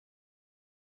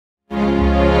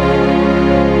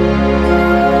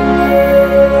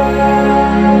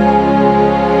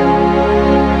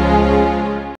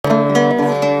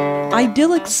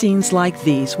Idyllic scenes like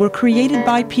these were created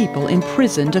by people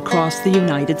imprisoned across the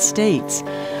United States.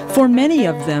 For many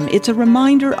of them, it's a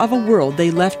reminder of a world they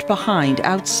left behind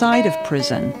outside of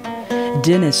prison.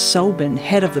 Dennis Sobin,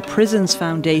 head of the Prisons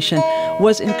Foundation,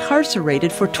 was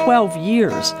incarcerated for 12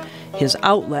 years. His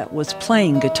outlet was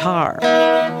playing guitar.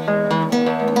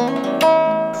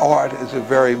 Art is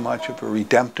very much of a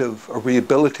redemptive, a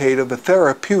rehabilitative, a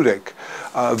therapeutic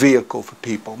vehicle for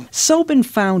people. Sobin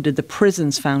founded the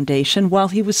Prisons Foundation while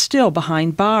he was still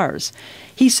behind bars.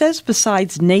 He says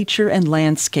besides nature and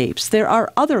landscapes, there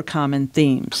are other common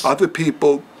themes. Other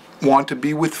people want to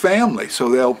be with family, so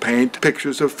they'll paint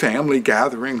pictures of family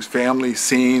gatherings, family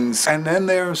scenes. And then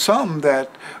there are some that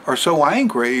are so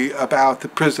angry about the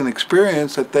prison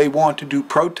experience that they want to do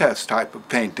protest type of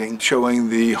painting, showing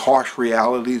the harsh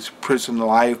realities of prison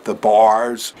life, the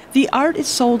bars. The art is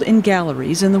sold in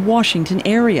galleries in the Washington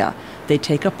area. They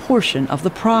take a portion of the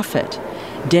profit.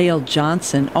 Dale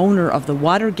Johnson, owner of the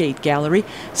Watergate Gallery,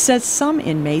 says some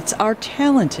inmates are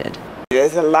talented.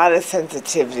 There's a lot of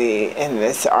sensitivity in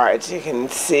this art. You can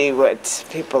see what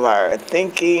people are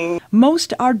thinking.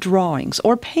 Most are drawings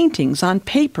or paintings on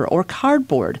paper or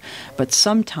cardboard, but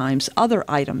sometimes other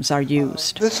items are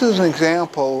used. This is an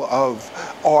example of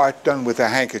art done with a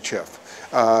handkerchief,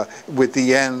 with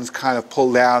the ends kind of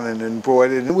pulled out and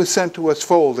embroidered. It was sent to us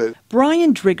folded.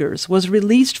 Brian Driggers was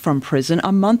released from prison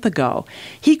a month ago.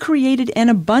 He created an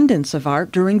abundance of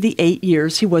art during the 8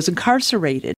 years he was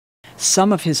incarcerated.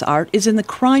 Some of his art is in the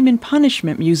Crime and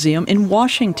Punishment Museum in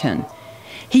Washington.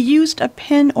 He used a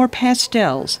pen or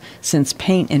pastels, since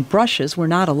paint and brushes were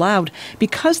not allowed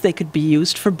because they could be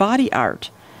used for body art.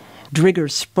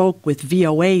 Driggers spoke with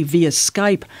VOA via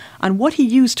Skype on what he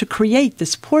used to create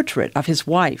this portrait of his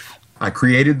wife. I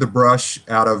created the brush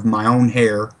out of my own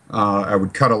hair. I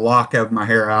would cut a lock of my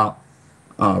hair out,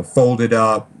 fold it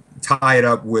up, tie it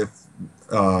up with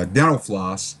dental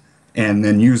floss, and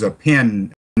then use a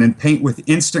pen. And then paint with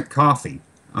instant coffee.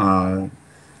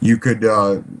 You could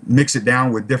mix it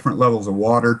down with different levels of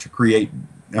water to create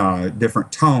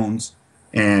different tones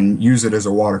and use it as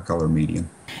a watercolor medium.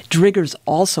 Driggers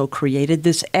also created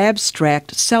this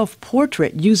abstract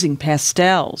self-portrait using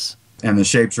pastels. And the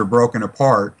shapes are broken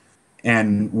apart.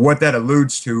 And what that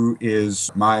alludes to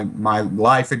is my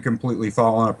life had completely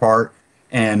fallen apart.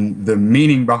 And the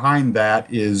meaning behind that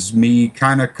is me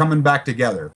kind of coming back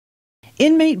together.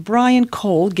 Inmate Brian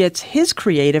Cole gets his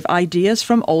creative ideas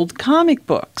from old comic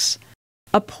books.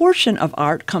 A portion of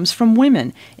art comes from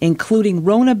women, including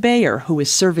Rona Bayer, who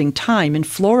is serving time in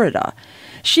Florida.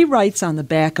 She writes on the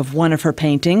back of one of her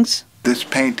paintings, "This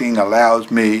painting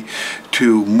allows me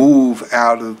to move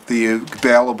out of the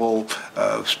available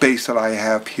space that I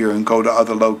have here and go to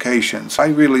other locations. I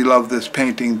really love this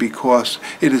painting because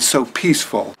it is so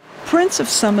peaceful." Prints of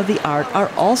some of the art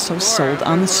are also sold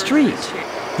on the street.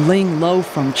 Ling Lo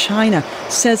from China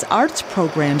says arts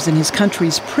programs in his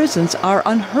country's prisons are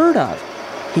unheard of.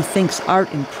 He thinks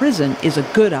art in prison is a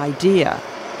good idea.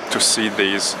 To see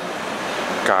these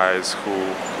guys who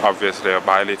obviously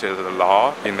violated the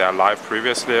law in their life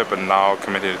previously, but now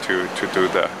committed to do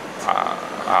the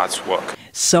arts work.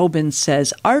 Sobin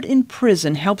says art in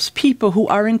prison helps people who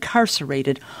are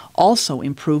incarcerated also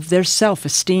improve their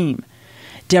self-esteem.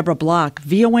 Deborah Block,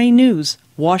 VOA News,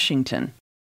 Washington.